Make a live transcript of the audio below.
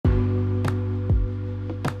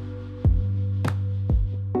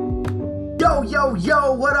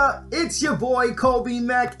Yo, what up? It's your boy, Kobe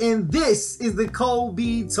Mack, and this is the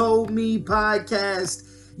Kobe Told Me podcast.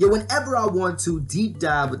 Whenever I want to, deep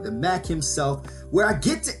dive with the Mac himself, where I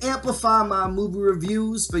get to amplify my movie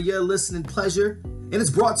reviews for your listening pleasure, and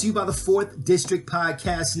it's brought to you by the 4th District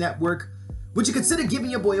Podcast Network. Would you consider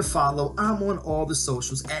giving your boy a follow? I'm on all the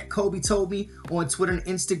socials, at Kobe Told Me on Twitter and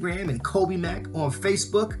Instagram, and Kobe Mack on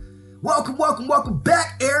Facebook. Welcome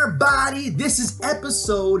back, everybody. This is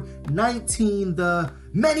episode 19, the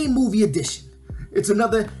many movie edition. It's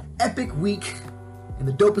another epic week and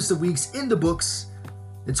the dopest of weeks in the books.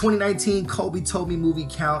 The 2019 Kobe Told Me movie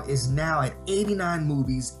count is now at 89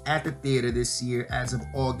 movies at the theater this year as of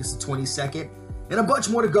August the 22nd, and a bunch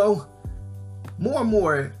more to go. More and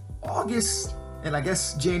more, August, and I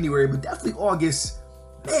guess January, but definitely August,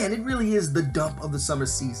 man, it really is the dump of the summer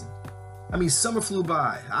season. I mean, summer flew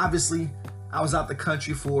by. Obviously, I was out the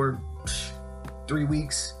country for 3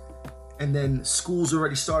 weeks, and then school's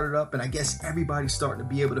already started up, and I guess everybody's starting to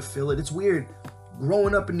be able to feel it. It's weird.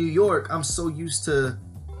 Growing up in New York, I'm so used to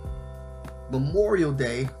Memorial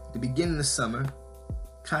Day, the beginning of summer,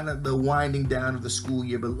 kind of the winding down of the school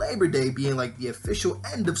year, but Labor Day being like the official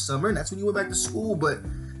end of summer, and that's when you went back to school. But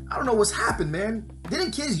I don't know what's happened, man.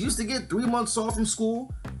 Didn't kids used to get 3 months off from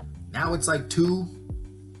school? Now it's like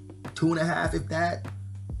 2.5, if that.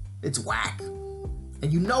 It's whack.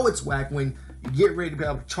 And you know it's whack when you get ready to be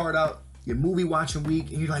able to chart out your movie watching week,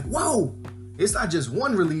 and you're like, whoa, it's not just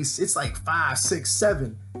one release, it's like 5, 6,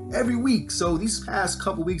 7 every week. So these past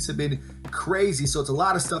couple weeks have been crazy, so it's a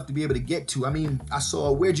lot of stuff to be able to get to. I mean, I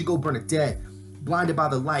saw Where'd You Go, Bernadette, Blinded by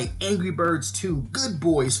the Light, Angry Birds 2, Good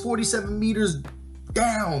Boys, 47 Meters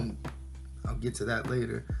Down. I'll get to that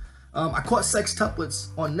later. I caught Sextuplets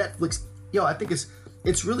on Netflix. I think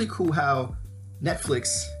it's really cool how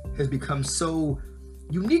Netflix has become so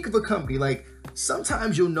unique of a company. Like,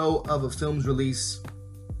 sometimes you'll know of a film's release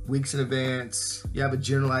weeks in advance. You have a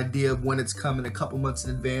general idea of when it's coming a couple months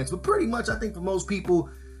in advance. But pretty much, I think for most people,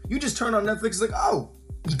 you just turn on Netflix, it's like, oh,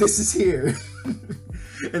 this is here.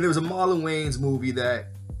 And there was a Marlon Wayans movie that,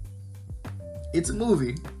 it's a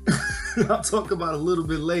movie. I'll talk about a little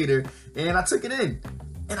bit later. And I took it in.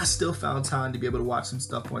 And I still found time to be able to watch some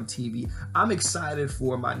stuff on TV. I'm excited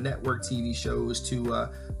for my network TV shows to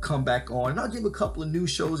come back on. And I'll give a couple of new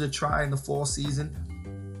shows a try in the fall season.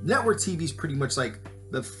 Network TV is pretty much like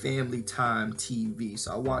the family time TV.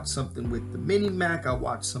 So I watched something with the Mini Mac. I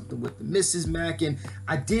watched something with the Mrs. Mac. And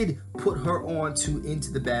I did put her on to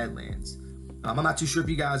Into the Badlands. I'm not too sure if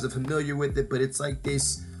you guys are familiar with it, but it's like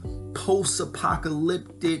this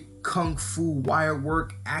post-apocalyptic kung fu wire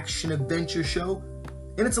work action adventure show.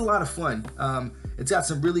 And it's a lot of fun. It's got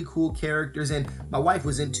some really cool characters, and my wife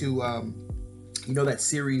was into, that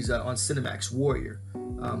series on Cinemax, Warrior,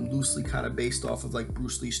 loosely kind of based off of like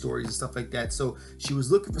Bruce Lee stories and stuff like that. So she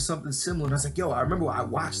was looking for something similar, and I was like, I remember I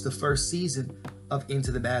watched the first season of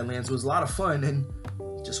Into the Badlands. It was a lot of fun, and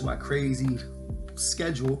just my crazy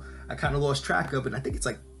schedule, I kind of lost track of it. And I think it's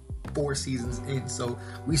like 4 seasons in, so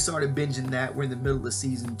we started binging that. We're in the middle of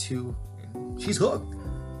season 2, and she's hooked.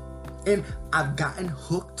 And I've gotten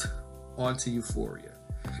hooked onto Euphoria.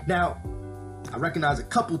 Now, I recognize a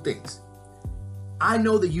couple things. I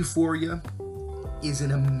know that Euphoria is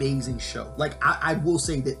an amazing show. Like, I will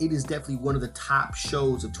say that it is definitely one of the top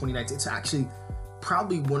shows of 2019. It's actually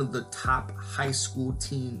probably one of the top high school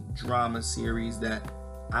teen drama series that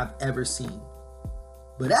I've ever seen.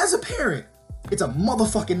 But as a parent, it's a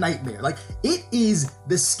motherfucking nightmare. Like, it is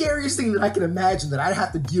the scariest thing that I can imagine that I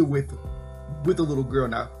have to deal with a little girl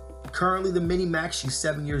now. Currently, the Mini Mac, she's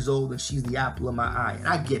 7 years old, and she's the apple of my eye. And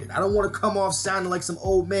I get it. I don't want to come off sounding like some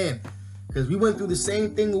old man, because we went through the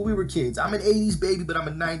same thing when we were kids. I'm an 80s baby, but I'm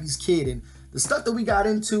a 90s kid. And the stuff that we got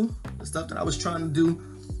into, the stuff that I was trying to do,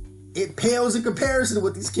 it pales in comparison to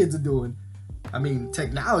what these kids are doing. I mean,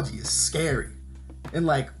 technology is scary. And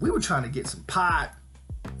like, we were trying to get some pot,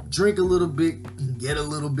 drink a little bit, get a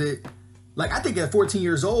little bit. Like, I think at 14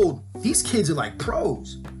 years old, these kids are like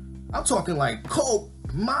pros. I'm talking like coke,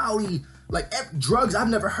 Molly, like drugs I've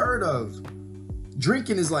never heard of.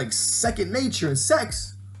 Drinking is like second nature, and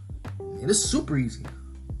sex, and it's super easy.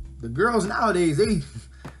 The girls nowadays, they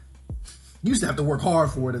used to have to work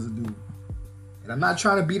hard for it as a dude. And I'm not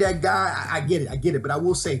trying to be that guy. I get it. But I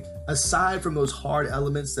will say, aside from those hard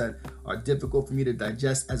elements that are difficult for me to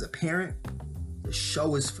digest as a parent, the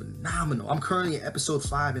show is phenomenal. I'm currently in episode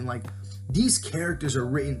 5, and like, these characters are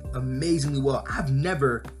written amazingly well. I've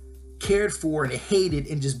never cared for and hated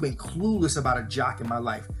and just been clueless about a jock in my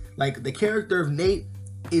life. Like, the character of Nate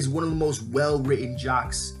is one of the most well-written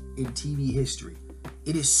jocks in TV history.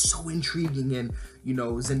 It is so intriguing, and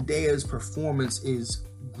Zendaya's performance is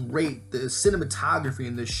great. The cinematography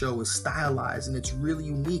in this show is stylized and it's really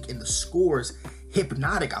unique, and the score's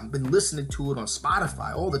hypnotic. I've been listening to it on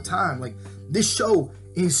Spotify all the time. Like, this show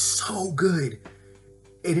is so good,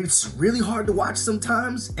 and it's really hard to watch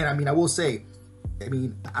sometimes. And I mean, I will say,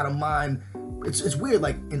 I don't mind. It's weird.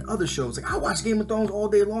 Like, in other shows, like, I watch Game of Thrones all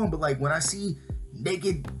day long, but like when I see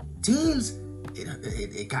naked teens,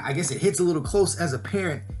 I guess it hits a little close as a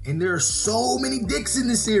parent. And there are so many dicks in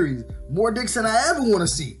this series, more dicks than I ever want to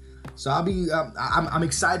see. So I'm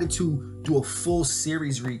excited to do a full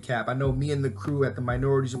series recap. I know me and the crew at the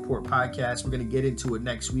Minorities Report podcast, we're gonna get into it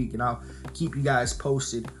next week, and I'll keep you guys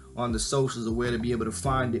posted on the socials of where to be able to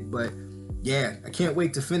find it. But yeah, I can't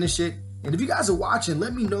wait to finish it. And if you guys are watching,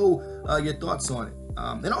 let me know your thoughts on it.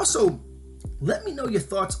 And also, let me know your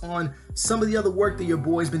thoughts on some of the other work that your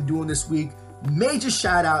boy's been doing this week. Major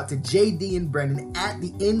shout out to JD and Brendan at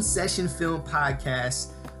the In Session Film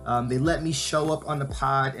Podcast. They let me show up on the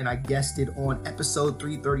pod, and I guested on episode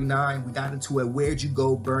 339. We got into a Where'd You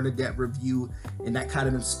Go Bernadette review, and that kind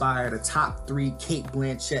of inspired a top 3 Cate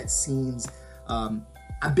Blanchett scenes.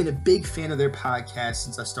 I've been a big fan of their podcast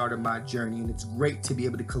since I started my journey, and it's great to be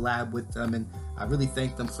able to collab with them, and I really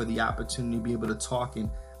thank them for the opportunity to be able to talk, and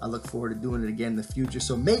I look forward to doing it again in the future.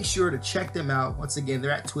 So make sure to check them out. Once again,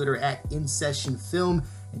 they're at Twitter at InSessionFilm,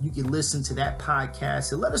 and you can listen to that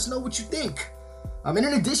podcast and let us know what you think. And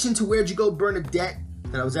in addition to Where'd You Go Bernadette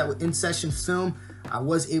that I was at with In Session Film, I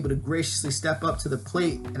was able to graciously step up to the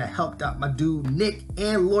plate, and I helped out my dude Nick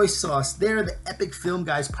and Loy Sauce. They're the Epic Film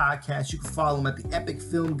Guys podcast. You can follow them at the Epic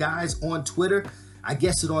Film Guys on Twitter. I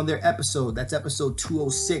guested on their episode. That's episode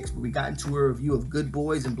 206, where we got into a review of Good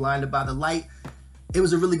Boys and Blinded by the Light. It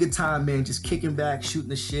was a really good time, man. Just kicking back, shooting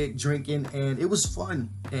the shit, drinking, and it was fun.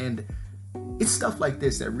 And it's stuff like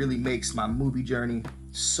this that really makes my movie journey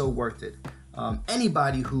so worth it.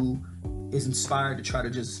 Anybody who is inspired to try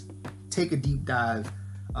to just take a deep dive,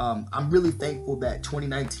 I'm really thankful that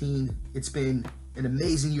 2019, it's been an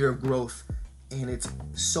amazing year of growth, and it's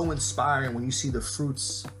so inspiring when you see the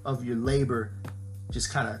fruits of your labor just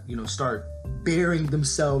kind of, start bearing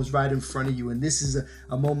themselves right in front of you. And this is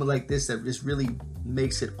a moment like this that just really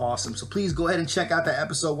makes it awesome. So please go ahead and check out that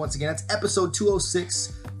episode once again. That's episode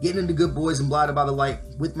 206, getting into Good Boys and Blinded by the Light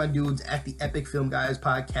with my dudes at the Epic Film Guys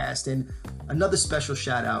podcast. And another special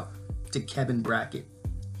shout out to Kevin Brackett.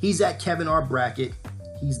 He's at Kevin R. Brackett.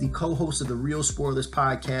 He's the co-host of the Real Spoilers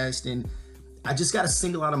podcast. And I just got to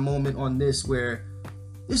single out a moment on this where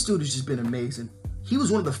this dude has just been amazing. He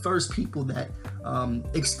was one of the first people that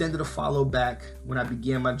extended a follow back when I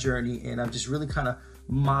began my journey, and I've just really kind of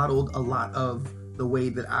modeled a lot of the way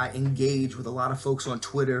that I engage with a lot of folks on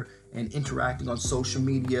Twitter and interacting on social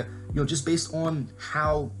media, just based on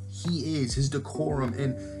how he is, his decorum,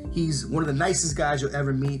 and he's one of the nicest guys you'll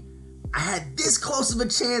ever meet. I had this close of a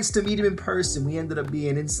chance to meet him in person. We ended up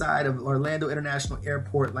being inside of Orlando International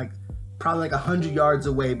Airport, probably 100 yards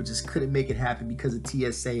away, but just couldn't make it happen because of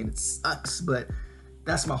TSA, and it sucks, but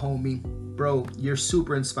that's my homie. Bro, you're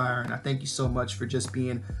super inspiring. I thank you so much for just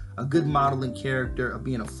being a good modeling character, of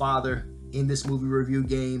being a father in this movie review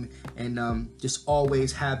game, and just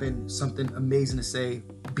always having something amazing to say,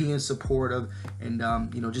 being supportive, and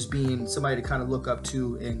just being somebody to kind of look up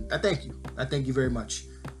to. And I thank you. I thank you very much.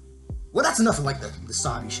 Well, that's enough of the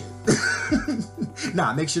sobby shit.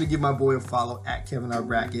 Nah, make sure to give my boy a follow at Kevin R.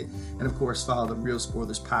 Brackett, and of course follow the Real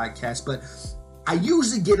Spoilers podcast. But I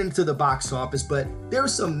usually get into the box office, but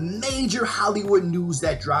there's some major Hollywood news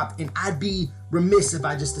that dropped, and I'd be remiss if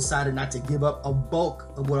I just decided not to give up a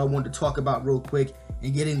bulk of what I wanted to talk about real quick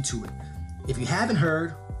and get into it. If you haven't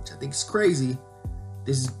heard, which I think is crazy,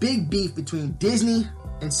 there's this big beef between Disney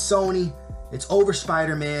and Sony. It's over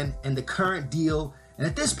Spider-Man and the current deal. And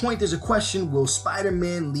at this point, there's a question, will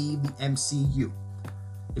Spider-Man leave the MCU?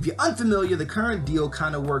 If you're unfamiliar, the current deal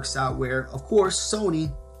kind of works out where, of course,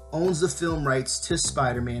 Sony owns the film rights to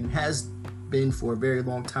Spider-Man, has been for a very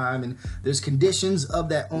long time, and there's conditions of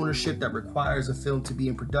that ownership that requires a film to be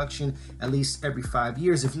in production at least every 5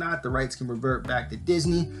 years. If not, the rights can revert back to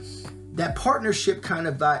Disney. That partnership kind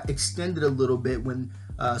of got extended a little bit when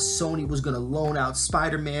Sony was going to loan out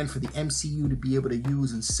Spider-Man for the MCU to be able to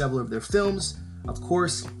use in several of their films. Of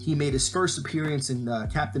course, he made his first appearance in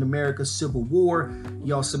Captain America Civil War.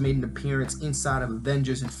 He also made an appearance inside of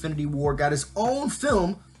Avengers Infinity War, got his own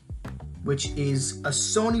film, which is a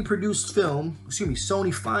Sony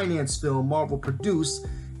financed film, Marvel produced,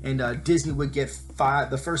 and Disney would get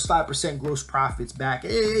the first 5% gross profits back.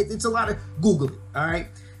 It's a lot of, Google it, all right?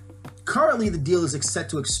 Currently, the deal is set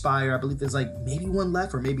to expire. I believe there's maybe one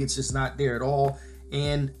left, or maybe it's just not there at all.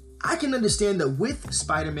 And I can understand that with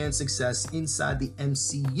Spider-Man's success inside the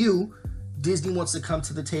MCU, Disney wants to come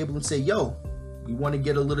to the table and say, yo, we want to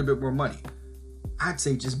get a little bit more money, I'd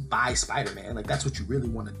say just buy Spider-Man. Like, that's what you really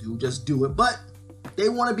want to do. Just do it. But they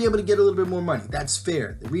want to be able to get a little bit more money. That's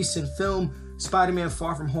fair. The recent film, Spider-Man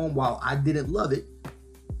Far From Home, while I didn't love it,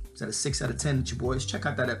 it's at a 6 out of 10 with you boys. Check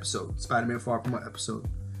out that episode, Spider-Man Far From Home episode.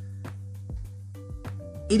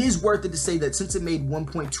 It is worth it to say that since it made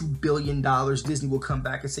 $1.2 billion, Disney will come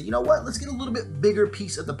back and say, you know what, let's get a little bit bigger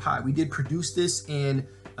piece of the pie. We did produce this, and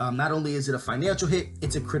not only is it a financial hit,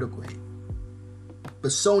 it's a critical hit.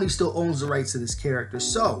 But Sony still owns the rights to this character.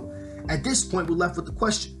 So, at this point, we're left with the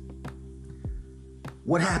question.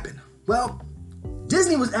 What happened? Well,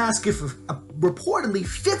 Disney was asking for reportedly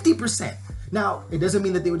 50%. Now, it doesn't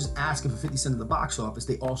mean that they were just asking for 50 cents of the box office.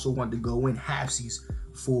 They also wanted to go in halfsies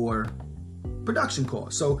for production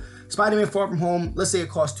costs. So, Spider-Man Far From Home, let's say it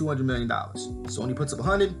costs $200 million. Sony puts up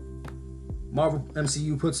 100. Marvel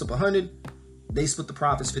MCU puts up 100. They split the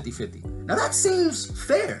profits 50-50. Now, that seems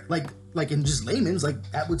fair. Like in just layman's,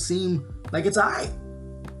 like that would seem like it's alright.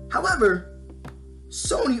 However,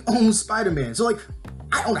 Sony owns Spider-Man. So, like,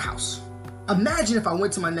 I own a house. Imagine if I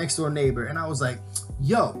went to my next door neighbor and I was like,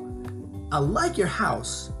 yo, I like your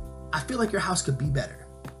house. I feel like your house could be better.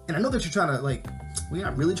 And I know that you're trying to, like, we're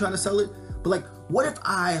not really trying to sell it, but like, what if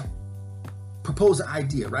I propose an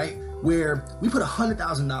idea, right? Where we put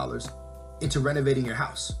 $100,000 into renovating your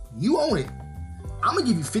house. You own it. I'm gonna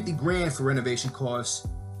give you 50 grand for renovation costs.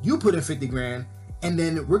 You put in 50 grand, and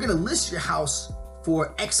then we're gonna list your house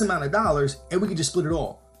for X amount of dollars, and we can just split it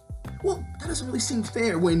all. Well, that doesn't really seem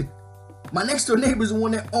fair when my next door neighbor is the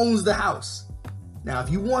one that owns the house. Now, if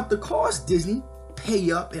you want the cost, Disney,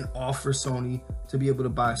 pay up and offer Sony to be able to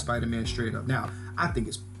buy Spider-Man straight up. Now, I think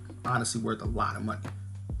it's honestly worth a lot of money.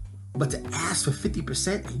 But to ask for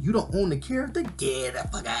 50% and you don't own the character, get the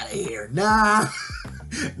fuck out of here. Nah,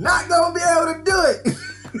 not gonna be able to do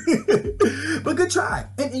it. But good try.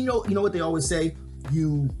 And you know what they always say?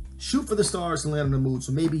 You shoot for the stars and land on the moon.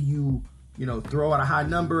 So maybe you throw out a high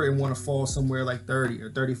number and want to fall somewhere like 30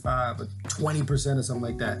 or 35 or 20% or something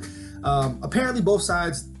like that. Apparently both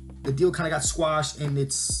sides, the deal kind of got squashed, and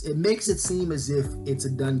it makes it seem as if it's a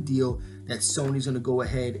done deal that Sony's going to go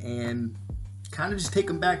ahead and kind of just take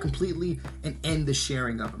them back completely and end the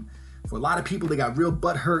sharing of them. For a lot of people, they got real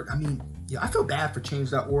butthurt. I mean, I feel bad for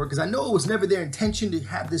Change.org because I know it was never their intention to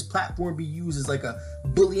have this platform be used as like a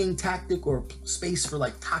bullying tactic or space for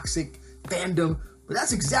like toxic fandom. But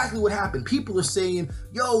that's exactly what happened. People are saying,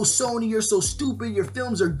 yo, Sony, you're so stupid. Your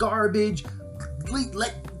films are garbage.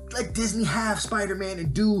 Let Disney have Spider-Man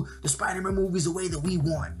and do the Spider-Man movies the way that we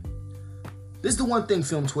want. This is the one thing,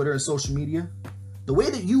 film Twitter and social media. The way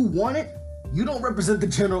that you want it, you don't represent the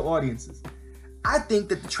general audiences. I think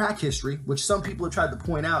that the track history, which some people have tried to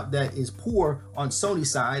point out that is poor on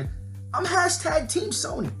Sony's side, I'm hashtag Team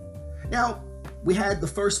Sony. Now, we had the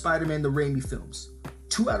first Spider-Man, the Raimi films.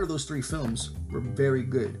 2 out of those 3 films were very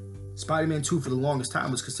good. Spider-Man 2 for the longest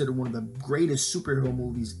time was considered one of the greatest superhero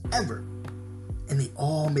movies ever. And they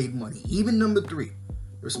all made money, even number 3.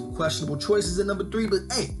 There's some questionable choices in number 3, but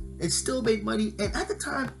hey, it still made money. And at the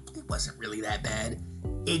time, it wasn't really that bad.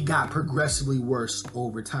 It got progressively worse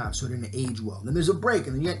over time, so it didn't age well. Then there's a break,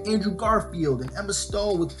 and then you had Andrew Garfield and Emma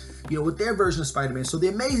Stone with their version of Spider-Man. So the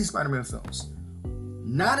Amazing Spider-Man films,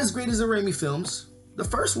 not as great as the Raimi films. The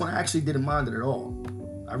first one I actually didn't mind it at all.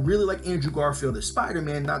 I really like Andrew Garfield as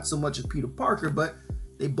Spider-Man, not so much as Peter Parker, but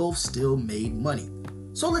they both still made money.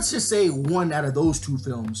 So let's just say 1 out of those 2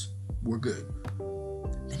 films were good.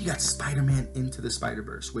 Then you got Spider-Man Into the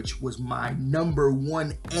Spider-Verse, which was my number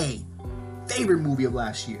 1A favorite movie of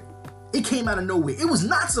last year. It came out of nowhere. It was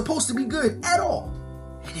not supposed to be good at all.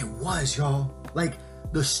 And it was, y'all. Like,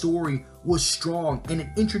 the story was strong, and it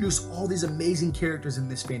introduced all these amazing characters in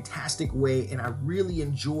this fantastic way, and I really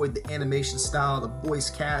enjoyed the animation style, the voice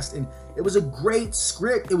cast, and it was a great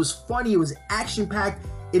script. It was funny. It was action-packed.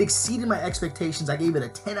 It exceeded my expectations. I gave it a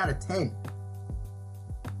 10 out of 10.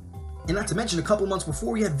 And not to mention, a couple months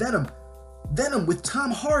before, we had Venom. Venom with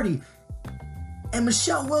Tom Hardy and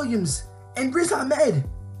Michelle Williams and Riz Ahmed.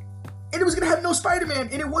 And it was going to have no Spider-Man,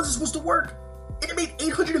 and it wasn't supposed to work. And it made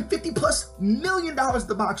 $850+ million at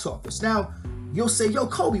the box office. Now, you'll say, yo,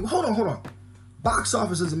 Kobe, hold on. Box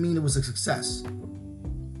office doesn't mean it was a success.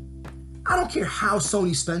 I don't care how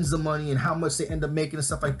Sony spends the money and how much they end up making and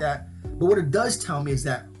stuff like that. But what it does tell me is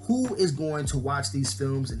that who is going to watch these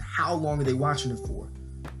films and how long are they watching it for?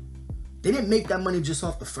 They didn't make that money just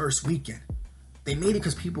off the first weekend. They made it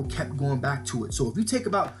because people kept going back to it. So if you take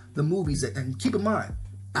about the movies, and keep in mind,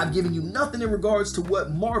 I've given you nothing in regards to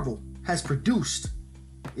what Marvel has produced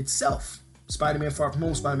itself. Spider-Man Far From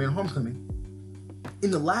Home, Spider-Man Homecoming.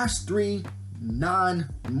 In the last 3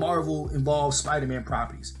 non-Marvel involved Spider-Man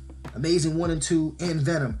properties. Amazing 1 and 2 and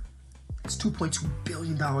Venom. It's $2.2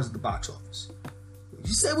 billion at the box office.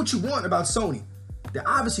 You say what you want about Sony. They're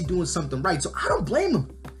obviously doing something right, so I don't blame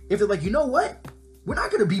them. If they're like, you know what? We're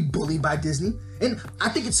not going to be bullied by Disney. And I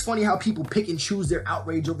think it's funny how people pick and choose their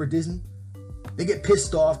outrage over Disney. They get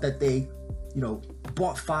pissed off that they,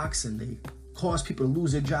 bought Fox and they caused people to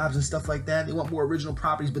lose their jobs and stuff like that. They want more original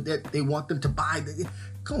properties, but they want them to buy.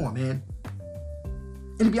 Come on, man.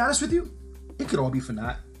 And to be honest with you, it could all be for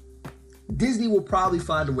naught. Disney will probably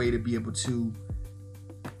find a way to be able to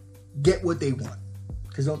get what they want.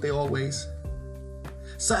 Because don't they always?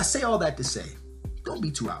 So I say all that to say, don't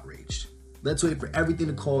be too outraged. Let's wait for everything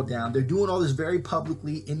to calm down. They're doing all this very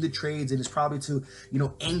publicly in the trades, and it's probably to,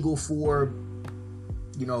 angle for,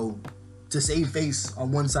 to save face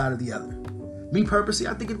on one side or the other. Me personally,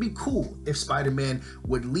 I think it'd be cool if Spider-Man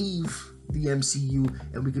would leave the MCU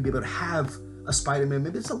and we could be able to have a Spider-Man.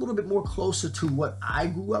 Maybe it's a little bit more closer to what I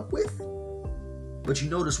grew up with. But you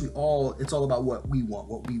notice it's all about what we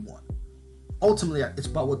want. Ultimately, it's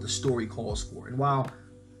about what the story calls for. And while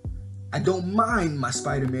I don't mind my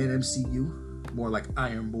Spider-Man MCU, more like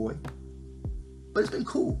Iron Boy, but it's been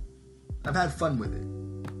cool. I've had fun with it.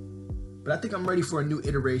 But I think I'm ready for a new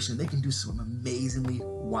iteration. They can do some amazingly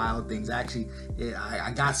wild things. Actually,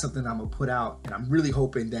 I got something I'm going to put out, and I'm really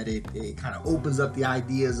hoping that it kind of opens up the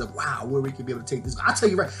ideas of, wow, where we can be able to take this. I'll tell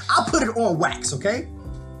you right, I'll put it on wax, okay?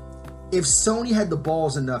 If Sony had the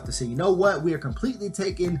balls enough to say, you know what, we are completely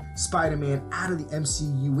taking Spider-Man out of the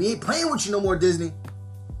MCU. We ain't playing with you no more, Disney.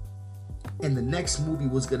 And the next movie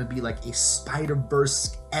was going to be like a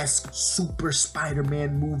Spider-Verse-esque super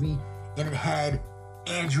Spider-Man movie, and it had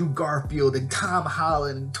Andrew Garfield and Tom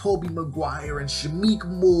Holland and Tobey Maguire and Shameik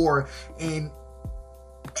Moore and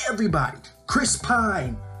everybody, Chris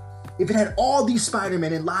Pine. If it had all these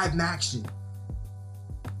Spider-Men in live action,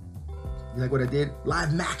 you like what I did?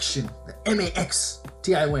 Live action, the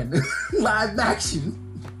M-A-X-T-I-O-N, live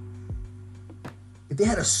action. If they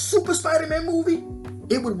had a super Spider-Man movie,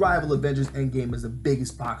 it would rival Avengers Endgame as the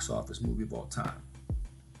biggest box office movie of all time.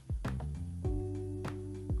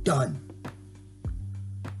 Done.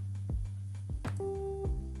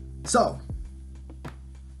 So,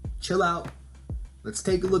 chill out. Let's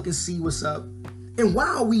take a look and see what's up. And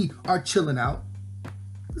while we are chilling out,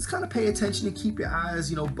 let's kind of pay attention and keep your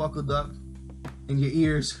eyes, buckled up and your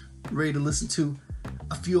ears ready to listen to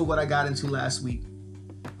a few of what I got into last week.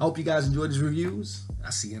 I hope you guys enjoyed these reviews.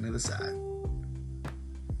 I'll see you on the other side.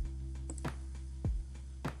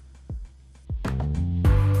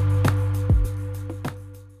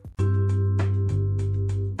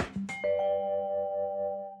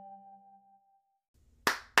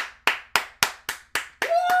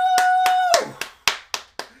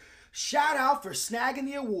 Shout out for snagging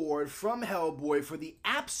the award from Hellboy for the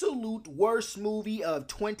absolute worst movie of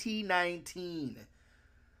 2019.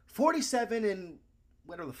 47 and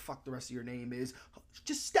whatever the fuck the rest of your name is,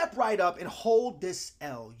 just step right up and hold this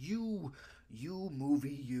L. You movie,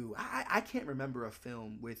 you. I can't remember a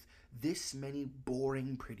film with this many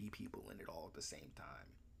boring pretty people in it all at the same time.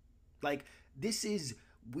 Like, this is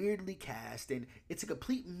weirdly cast, and it's a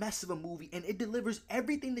complete mess of a movie, and it delivers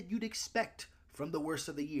everything that you'd expect from the worst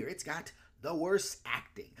of the year. It's got the worst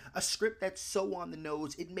acting, a script that's so on the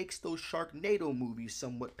nose it makes those Sharknado movies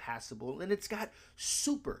somewhat passable, and it's got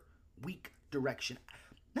super weak direction.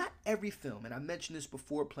 Not every film, and I mentioned this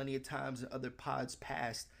before plenty of times in other pods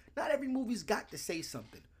past, not every movie's got to say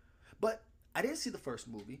something. But I didn't see the first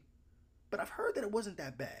movie, but I've heard that it wasn't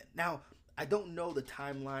that bad. Now, I don't know the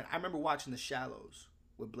timeline. I remember watching The Shallows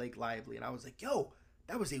with Blake Lively, and I was like, yo,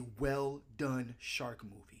 that was a well done shark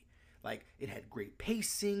movie. Like, it had great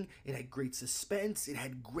pacing, it had great suspense, it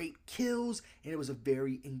had great kills, and it was a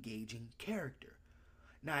very engaging character.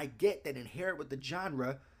 Now, I get that inherent with the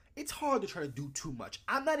genre, it's hard to try to do too much.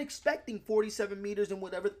 I'm not expecting 47 meters and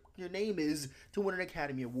whatever your name is to win an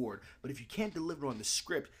Academy Award. But if you can't deliver on the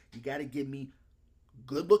script, you got to give me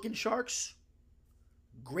good-looking sharks,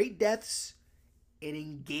 great deaths, and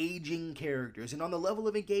engaging characters. And on the level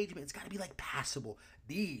of engagement, it's got to be like passable.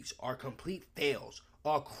 These are complete fails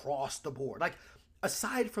across the board. Like,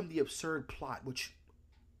 aside from the absurd plot, which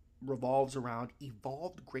revolves around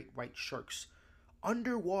evolved great white sharks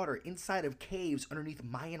underwater inside of caves underneath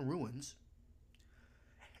Mayan ruins,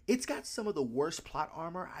 it's got some of the worst plot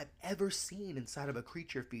armor I've ever seen inside of a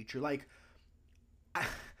creature feature. Like, I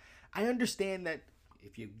understand that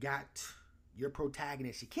if you got your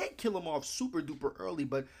protagonist, you can't kill him off super duper early,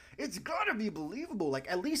 but it's gotta be believable.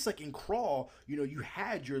 Like, at least like in Crawl, you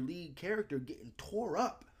had your lead character getting tore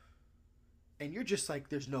up. And you're just like,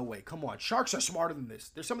 there's no way. Come on, sharks are smarter than this.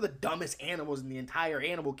 They're some of the dumbest animals in the entire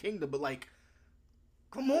animal kingdom, but like,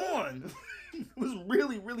 come on. It was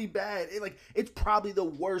really, really bad. It's probably the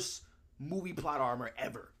worst movie plot armor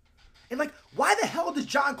ever. And like, why the hell does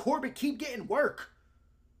John Corbett keep getting work?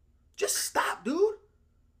 Just stop, dude.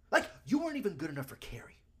 Like, you weren't even good enough for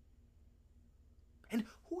Carrie. And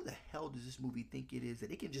who the hell does this movie think it is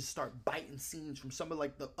that it can just start biting scenes from some of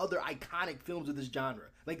like the other iconic films of this genre?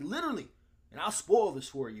 Like literally, and I'll spoil this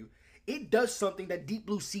for you, it does something that Deep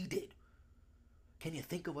Blue Sea did. Can you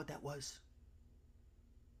think of what that was?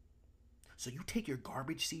 So you take your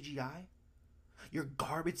garbage CGI, your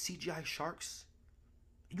garbage CGI sharks,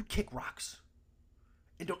 and you kick rocks.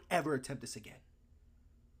 And don't ever attempt this again.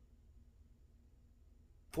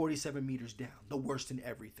 47 meters down, the worst in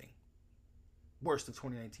everything. Worst of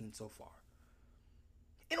 2019 so far.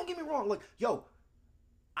 And don't get me wrong, look, yo,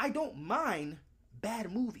 I don't mind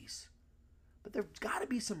bad movies, but there's got to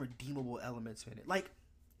be some redeemable elements in it. Like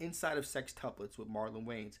Inside of Sextuplets with Marlon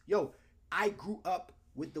Wayans. Yo, I grew up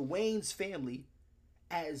with the Wayans family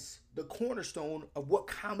as the cornerstone of what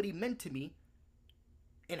comedy meant to me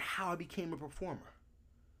and how I became a performer.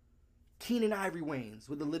 Keenan Ivory Wayans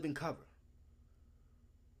with The Living Cover.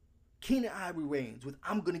 Keenan Ivory Wayans with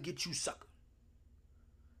I'm Gonna Get You Sucker.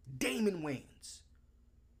 Damon Wayans.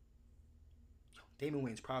 Damon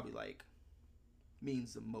Wayans probably like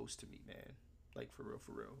means the most to me, man. Like for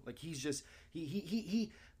real. Like he's just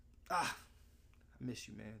I miss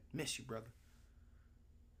you, man. Miss you, brother.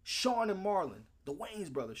 Sean and Marlon, the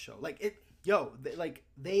Wayans Brothers show.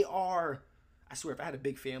 They are, I swear, if I had a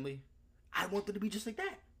big family, I want them to be just like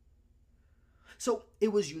that. So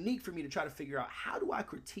it was unique for me to try to figure out, how do I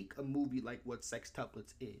critique a movie like what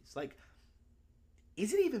Sextuplets is? Like,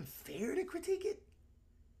 is it even fair to critique it?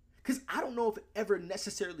 Because I don't know if it ever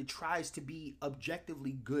necessarily tries to be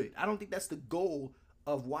objectively good. I don't think that's the goal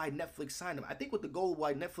of why Netflix signed him. I think what the goal of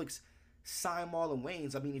why Netflix signed Marlon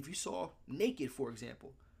Wayans, I mean, if you saw Naked, for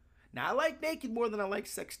example. Now, I like Naked more than I like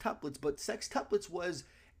Sextuplets, but Sextuplets was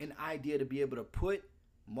an idea to be able to put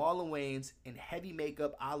Marlon Wayans in heavy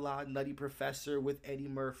makeup, a la Nutty Professor with Eddie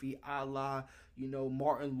Murphy, a la,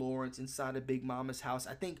 Martin Lawrence inside of Big Mama's house.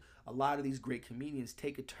 I think a lot of these great comedians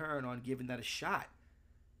take a turn on giving that a shot.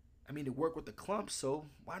 I mean, it worked with the Klumps, so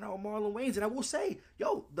why not Marlon Wayans? And I will say,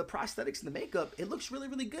 the prosthetics and the makeup, it looks really,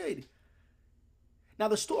 really good. Now,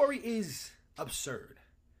 the story is absurd.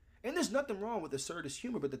 And there's nothing wrong with absurdist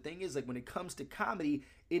humor, but the thing is, like, when it comes to comedy,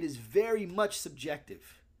 it is very much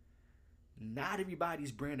subjective. Not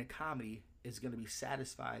everybody's brand of comedy is going to be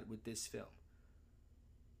satisfied with this film.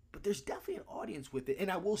 But there's definitely an audience with it.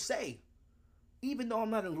 And I will say, even though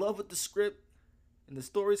I'm not in love with the script and the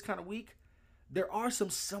story's kind of weak, there are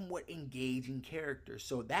some somewhat engaging characters.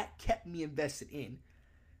 So that kept me invested in.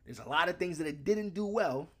 There's a lot of things that it didn't do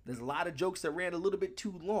well. There's a lot of jokes that ran a little bit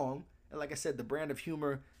too long. And like I said, the brand of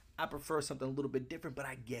humor, I prefer something a little bit different, but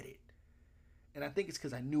I get it. And I think it's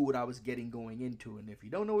because I knew what I was getting going into. And if you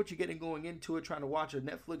don't know what you're getting going into it, trying to watch a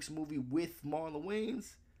Netflix movie with Marlon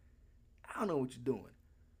Wayans, I don't know what you're doing.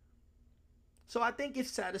 So I think it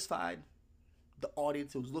satisfied the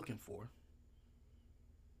audience it was looking for.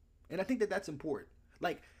 And I think that that's important.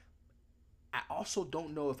 Like, I also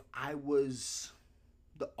don't know if I was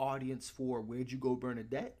the audience for Where'd You Go,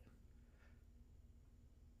 Bernadette?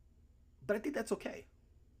 But I think that's okay.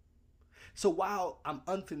 So while I'm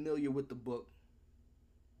unfamiliar with the book,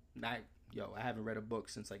 I haven't read a book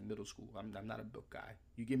since like middle school. I'm not a book guy.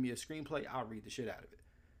 You give me a screenplay, I'll read the shit out of it.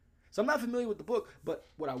 So I'm not familiar with the book, but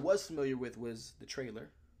what I was familiar with was the trailer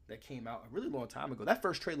that came out a really long time ago. That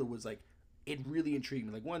first trailer was like, it really intrigued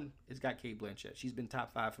me. Like, one, it's got Cate Blanchett. She's been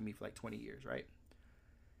top 5 for me for like 20 years, right?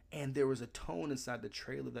 And there was a tone inside the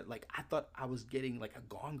trailer that, like, I thought I was getting like a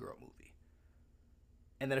Gone Girl movie.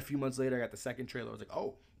 And then a few months later, I got the second trailer. I was like,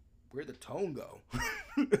 oh, where'd the tone go?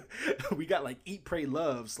 We got like Eat, Pray,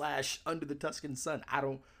 Love / Under the Tuscan Sun. I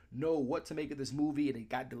don't know what to make of this movie, and it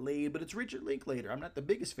got delayed, but it's Richard Linklater. I'm not the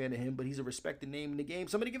biggest fan of him, but he's a respected name in the game,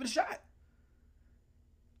 so I'm gonna give it a shot.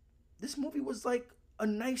 This movie was like a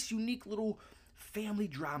nice, unique little family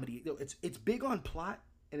dramedy. It's big on plot,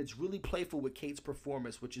 and it's really playful with Kate's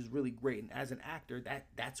performance, which is really great. And as an actor,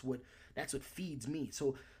 that's what feeds me.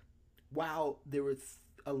 So while there were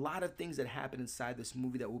a lot of things that happen inside this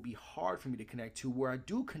movie that will be hard for me to connect to, where I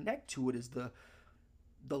do connect to it is the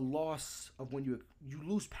loss of when you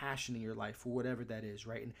lose passion in your life for whatever that is,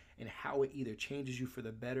 right? And how it either changes you for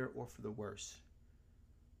the better or for the worse.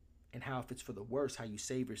 And how, if it's for the worse, how you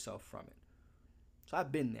save yourself from it. So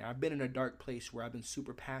I've been there. I've been in a dark place where I've been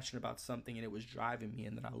super passionate about something and it was driving me,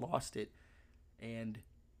 and then I lost it. And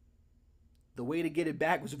The way to get it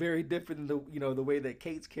back was very different than the way that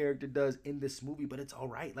Kate's character does in this movie, but it's all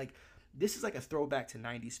right. Like, this is like a throwback to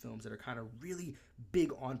 90s films that are kind of really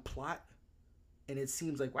big on plot, and it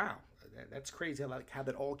seems like, wow, that's crazy how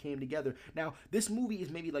that all came together. Now, this movie is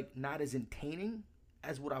maybe like not as entertaining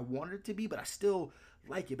as what I wanted it to be, but I still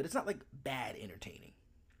like it. But it's not like bad entertaining.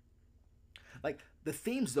 Like, the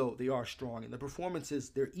themes though, they are strong, and the performances,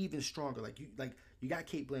 they're even stronger. You got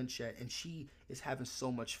Kate Blanchett, and she is having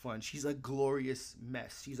so much fun. She's a glorious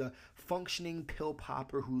mess. She's a functioning pill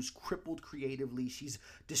popper who's crippled creatively. She's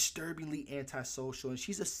disturbingly antisocial, and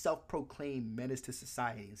she's a self-proclaimed menace to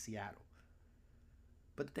society in Seattle.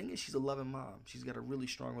 But the thing is, she's a loving mom. She's got a really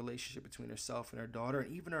strong relationship between herself and her daughter,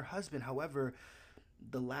 and even her husband. However,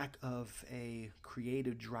 the lack of a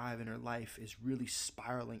creative drive in her life is really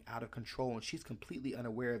spiraling out of control, and she's completely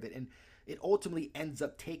unaware of it. And it ultimately ends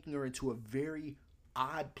up taking her into a very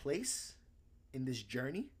odd place in this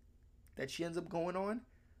journey that she ends up going on.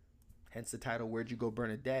 Hence the title, Where'd You Go,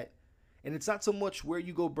 Bernadette? And it's not so much where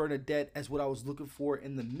you go, Bernadette, as what I was looking for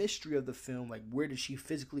in the mystery of the film. Like, where did she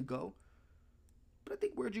physically go? But I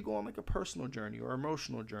think where'd you go on like a personal journey or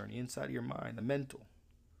emotional journey inside of your mind, the mental.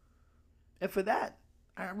 And for that,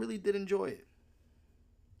 I really did enjoy it.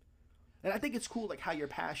 And I think it's cool, like, how your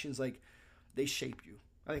passions, like, they shape you.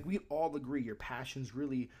 I think we all agree your passions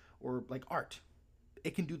really, or like art,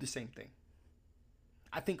 it can do the same thing.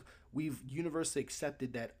 I think we've universally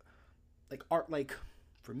accepted that, like, art, like,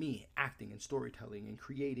 for me, acting and storytelling and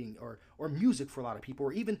creating, or music for a lot of people,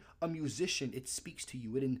 or even a musician, it speaks to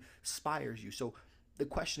you, it inspires you. So the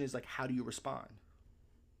question is, like, how do you respond?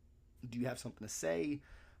 Do you have something to say?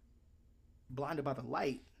 Blinded by the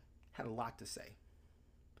Light had a lot to say.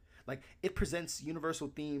 Like, it presents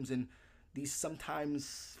universal themes in these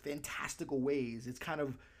sometimes fantastical ways. It's kind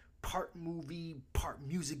of part movie, part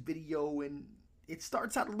music video, and it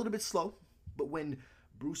starts out a little bit slow, but when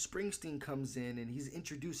Bruce Springsteen comes in and he's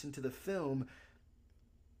introduced into the film,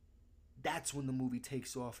 that's when the movie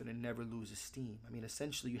takes off and it never loses steam. I mean,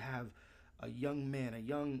 essentially you have a young man, a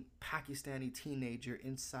young Pakistani teenager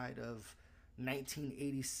inside of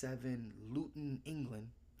 1987 Luton, England,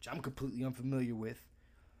 which I'm completely unfamiliar with.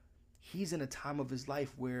 He's in a time of his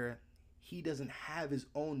life where he doesn't have his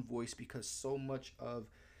own voice because so much of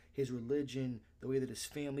his religion, the way that his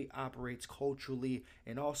family operates culturally,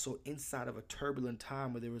 and also inside of a turbulent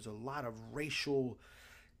time where there was a lot of racial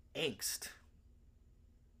angst.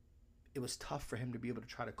 It was tough for him to be able to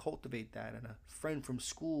try to cultivate that, and a friend from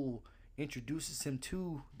school introduces him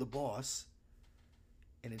to the boss,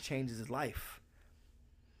 and it changes his life.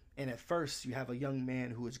 And at first, you have a young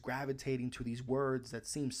man who is gravitating to these words that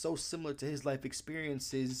seem so similar to his life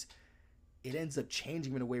experiences. It ends up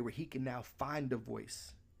changing him in a way where he can now find a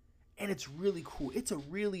voice. And it's really cool. It's a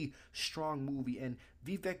really strong movie. And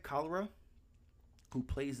Vivek Kalra, who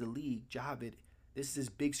plays the lead, Javed, this is his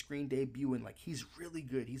big screen debut, and like, he's really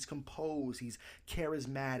good. He's composed, he's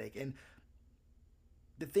charismatic. And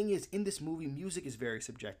the thing is, in this movie, music is very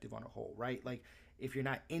subjective on a whole, right? Like, if you're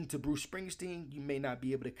not into Bruce Springsteen, you may not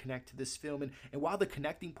be able to connect to this film. And while the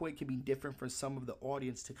connecting point can be different for some of the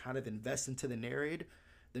audience to kind of invest into the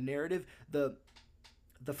narrative,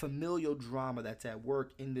 the familial drama that's at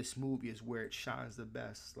work in this movie is where it shines the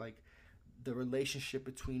best. Like, the relationship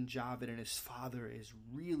between Javed and his father is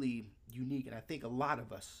really unique, and I think a lot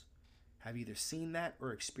of us have either seen that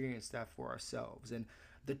or experienced that for ourselves. And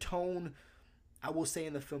the tone, I will say,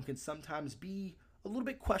 in the film can sometimes be a little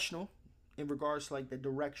bit questionable in regards to like the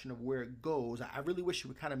direction of where it goes. I really wish it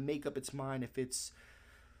would kind of make up its mind if it's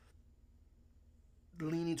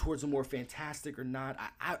leaning towards a more fantastic or not.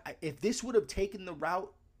 If this would have taken the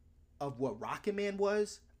route of what Rocket Man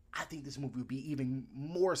was, I think this movie would be even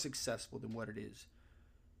more successful than what it is.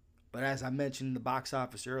 But as I mentioned in the box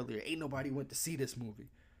office earlier, ain't nobody went to see this movie.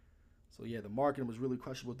 So yeah, the marketing was really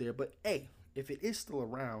questionable there. But hey, if it is still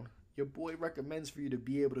around, your boy recommends for you to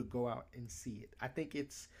be able to go out and see it. I think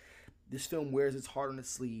this film wears its heart on its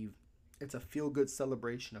sleeve. It's a feel-good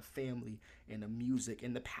celebration of family and the music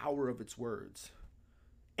and the power of its words.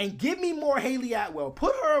 And give me more Hayley Atwell.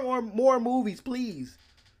 Put her on more movies, please.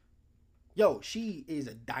 Yo, she is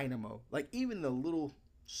a dynamo. Like, even the little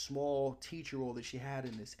small teacher role that she had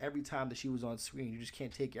in this, every time that she was on screen, you just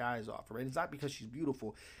can't take your eyes off her. And it's not because she's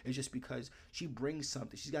beautiful. It's just because she brings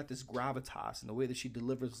something. She's got this gravitas in the way that she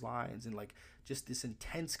delivers lines, and like just this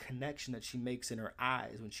intense connection that she makes in her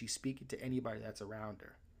eyes when she's speaking to anybody that's around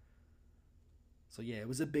her. So yeah, it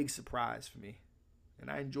was a big surprise for me. And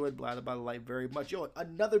I enjoyed Blinded by the Light very much. Yo,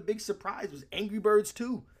 another big surprise was Angry Birds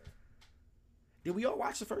 2. Did we all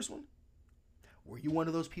watch the first one? Were you one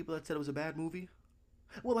of those people that said it was a bad movie?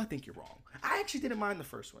 Well, I think you're wrong. I actually didn't mind the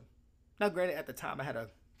first one. Now, granted, at the time I had a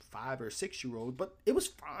 5 or 6 year old, but it was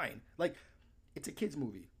fine. Like, it's a kids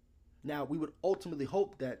movie. Now, we would ultimately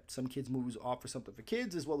hope that some kids' movies offer something for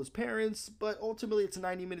kids as well as parents, but ultimately it's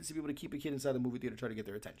 90 minutes to be able to keep a kid inside the movie theater to try to get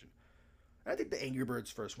their attention. And I think the Angry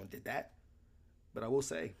Birds first one did that, but I will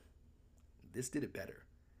say, this did it better.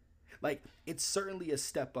 Like, it's certainly a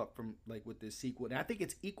step up from, like, with this sequel, and I think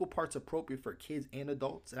it's equal parts appropriate for kids and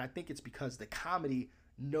adults, and I think it's because the comedy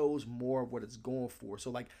knows more of what it's going for.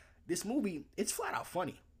 So, like, this movie, it's flat out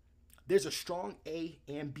funny. There's a strong A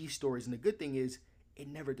and B stories, and the good thing is, it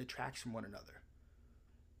never detracts from one another.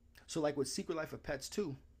 So, like with Secret Life of Pets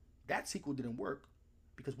 2, that sequel didn't work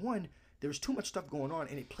because, one, there was too much stuff going on,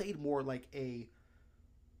 and it played more like a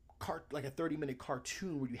 30-minute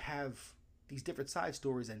cartoon where you have these different side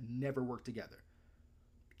stories that never work together.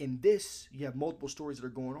 In this, you have multiple stories that are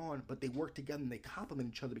going on, but they work together and they complement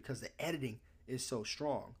each other because the editing is so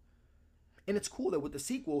strong. And it's cool that with the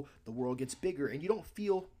sequel, the world gets bigger and you don't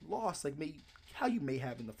feel lost like how you may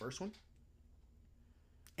have in the first one.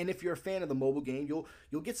 And if you're a fan of the mobile game,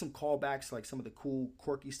 you'll get some callbacks to like some of the cool,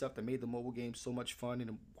 quirky stuff that made the mobile game so much fun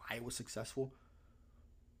and why it was successful.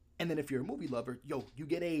 And then if you're a movie lover, you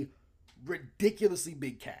get a ridiculously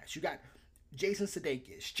big cast. You got Jason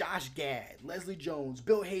Sudeikis, Josh Gad, Leslie Jones,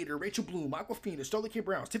 Bill Hader, Rachel Bloom, Awkwafina, Starla K.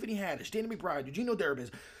 Brown, Tiffany Haddish, Danny McBride, Eugenio Derbez.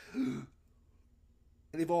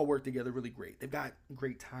 And they've all worked together really great. They've got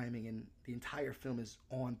great timing, and the entire film is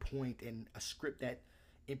on point and a script that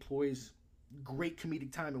employs great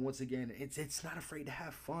comedic timing. Once again, it's not afraid to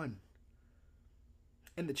have fun.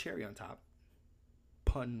 And the cherry on top,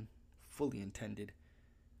 pun fully intended,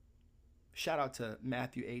 shout out to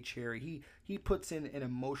Matthew A. Cherry. He puts in an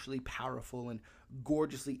emotionally powerful and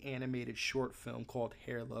gorgeously animated short film called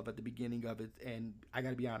Hair Love at the beginning of it. And I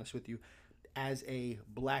gotta be honest with you, as a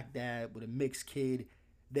black dad with a mixed kid,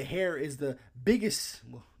 the hair is the biggest,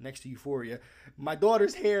 well, next to Euphoria. My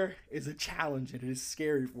daughter's hair is a challenge and it is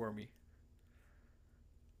scary for me.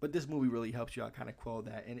 But this movie really helps you out kind of quell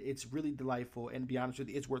that. And it's really delightful. And to be honest with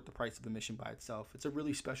you, it's worth the price of admission by itself. It's a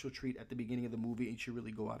really special treat at the beginning of the movie. And you should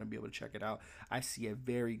really go out and be able to check it out. I see a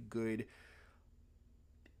very good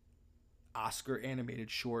Oscar animated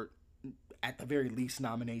short, at the very least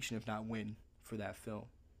nomination, if not win, for that film.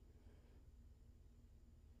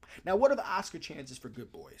 Now, what are the Oscar chances for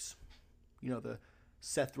Good Boys? You know, the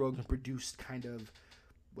Seth Rogen produced kind of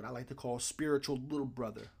what I like to call spiritual little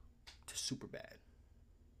brother to Superbad.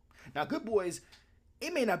 Now, Good Boys,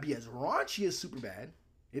 it may not be as raunchy as Superbad.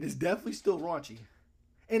 It is definitely still raunchy.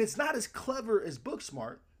 And it's not as clever as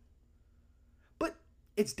Booksmart. But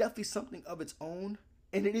it's definitely something of its own.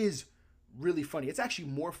 And it is really funny. It's actually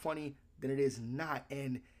more funny than it is not.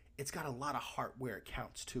 And it's got a lot of heart where it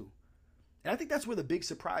counts, too. And I think that's where the big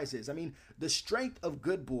surprise is. I mean, the strength of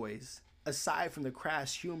Good Boys, aside from the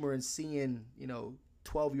crass humor and seeing,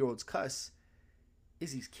 12-year-olds cuss,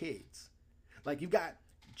 is these kids. Like, you've got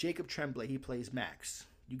Jacob Tremblay, he plays Max.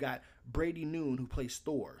 You got Brady Noon, who plays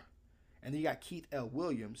Thor. And then you got Keith L.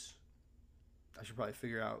 Williams. I should probably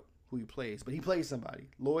figure out who he plays, but he plays somebody.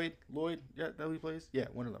 Lloyd, yeah, that who he plays? Yeah,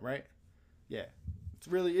 one of them, right? Yeah. It's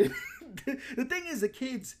really, the thing is, the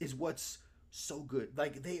kids is what's so good.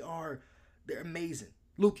 Like, they're amazing.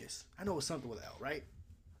 Lucas, I know it's something with L, right?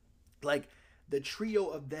 Like, the trio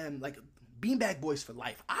of them, like, Beanbag Boys for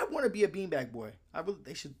life. I want to be a Beanbag Boy.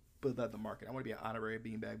 They should put that in the market. I want to be an honorary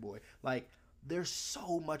Beanbag Boy. Like, they're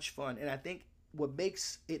so much fun. And I think what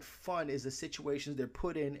makes it fun is the situations they're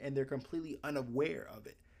put in and they're completely unaware of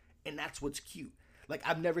it. And that's what's cute. Like,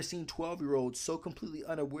 I've never seen 12-year-olds so completely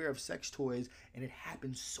unaware of sex toys, and it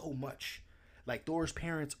happens so much. Like, Thor's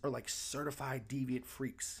parents are, like, certified deviant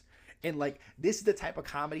freaks. And, like, this is the type of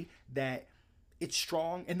comedy that it's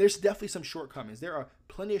strong, and there's definitely some shortcomings. There are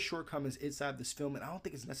plenty of shortcomings inside this film, and I don't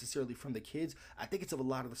think it's necessarily from the kids. I think it's of a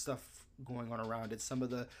lot of the stuff going on around it. Some of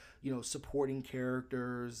the, supporting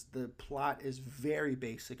characters. The plot is very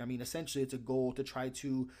basic. I mean, essentially, it's a goal to try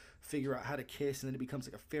to figure out how to kiss, and then it becomes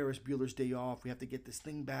like a Ferris Bueller's Day Off. We have to get this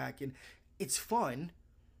thing back, and it's fun.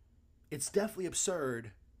 It's definitely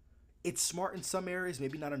absurd. It's smart in some areas,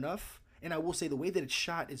 maybe not enough. And I will say the way that it's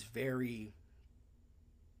shot is very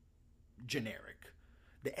generic.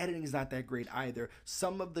 The editing is not that great either.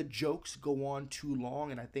 Some of the jokes go on too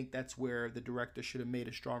long, and I think that's where the director should have made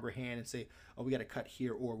a stronger hand and say, oh, we got to cut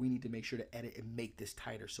here, or we need to make sure to edit and make this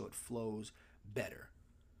tighter so it flows better.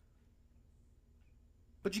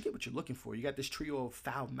 But you get what you're looking for. You got this trio of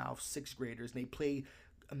foul-mouthed sixth graders, and they play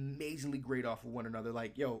amazingly great off of one another.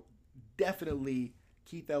 Like, definitely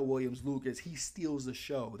Keith L. Williams, Lucas, he steals the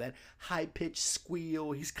show. That high-pitched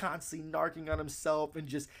squeal, he's constantly narking on himself, and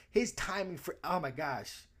just his timing for, oh my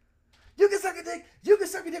gosh. You can suck a dick. You can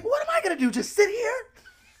suck a dick. What am I going to do? Just sit here?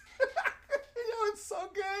 Yo, it's so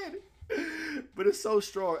good. But it's so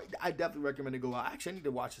strong. I definitely recommend to go out. Actually, I need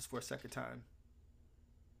to watch this for a second time.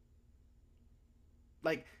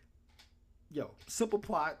 Like, yo, simple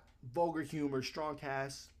plot, vulgar humor, strong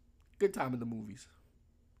cast, good time in the movies.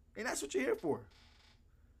 And that's what you're here for.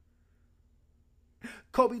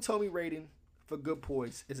 Kobe Told Me rating for Good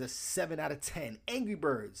Boys is a 7 out of 10. Angry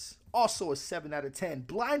Birds, also a 7 out of 10.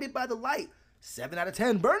 Blinded by the Light, 7 out of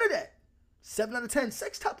 10. Bernadette, 7 out of 10.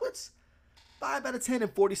 Sextuplets, 5 out of 10.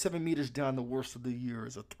 And 47 Meters Down, the worst of the year,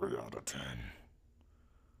 is a 3 out of 10.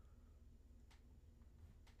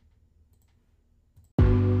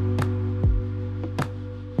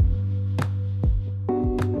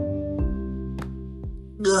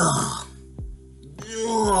 Ugh.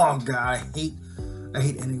 Oh God, I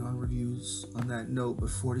hate ending on reviews on that note,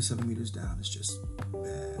 but 47 Meters Down is just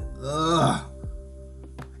bad. Ugh.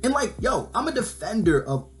 And like, yo, I'm a defender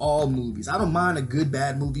of all movies. I don't mind a good,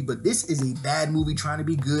 bad movie, but this is a bad movie trying to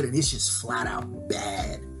be good, and it's just flat out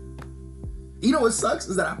bad. You know what sucks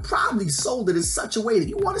is that I probably sold it in such a way that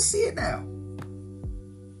you want to see it now.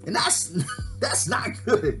 And that's not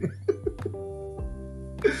good.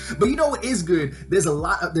 But you know what is good?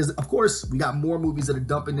 Of course, we got more movies that are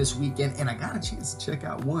dumping this weekend, and I got a chance to check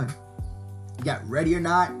out one. You got Ready or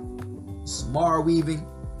Not, Samara Weaving,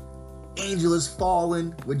 Angel Has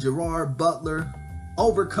Fallen with Gerard Butler,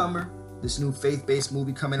 Overcomer, this new faith-based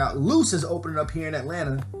movie coming out. Loose is opening up here in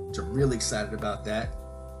Atlanta, which I'm really excited about that.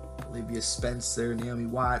 Olivia Spencer, Naomi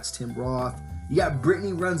Watts, Tim Roth. You got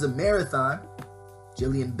Brittany Runs a Marathon,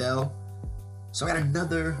 Jillian Bell. So I got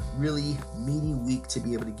another really meaty week to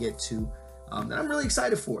be able to get to that I'm really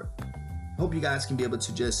excited for. Hope you guys can be able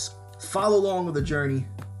to just follow along with the journey,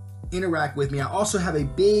 interact with me. I also have a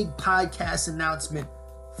big podcast announcement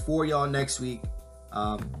for y'all next week.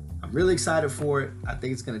 I'm really excited for it. I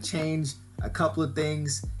think it's going to change a couple of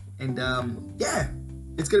things. And yeah,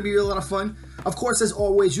 it's going to be a lot of fun. Of course, as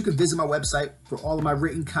always, you can visit my website for all of my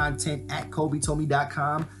written content at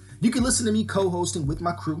KobeToldMe.com. You can listen to me co-hosting with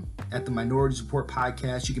my crew at the Minorities Report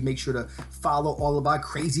podcast. You can make sure to follow all of our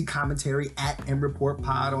crazy commentary at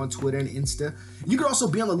MReportPod on Twitter and Insta. You can also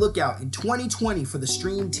be on the lookout in 2020 for the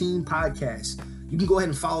Stream Team podcast. You can go ahead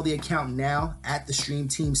and follow the account now at the Stream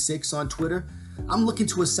Team 6 on Twitter. I'm looking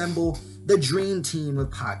to assemble the dream team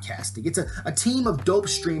of podcasting. It's a team of dope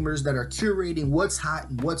streamers that are curating what's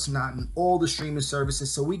hot and what's not in all the streaming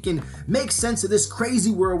services so we can make sense of this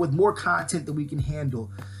crazy world with more content that we can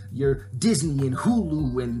handle. Your Disney and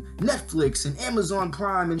Hulu and Netflix and Amazon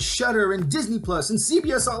Prime and Shudder and Disney Plus and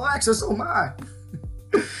CBS All Access, oh my.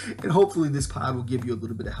 And hopefully this pod will give you a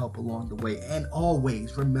little bit of help along the way. And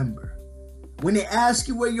always remember, when they ask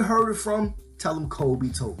you where you heard it from, tell them Kobe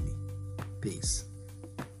told me. Peace.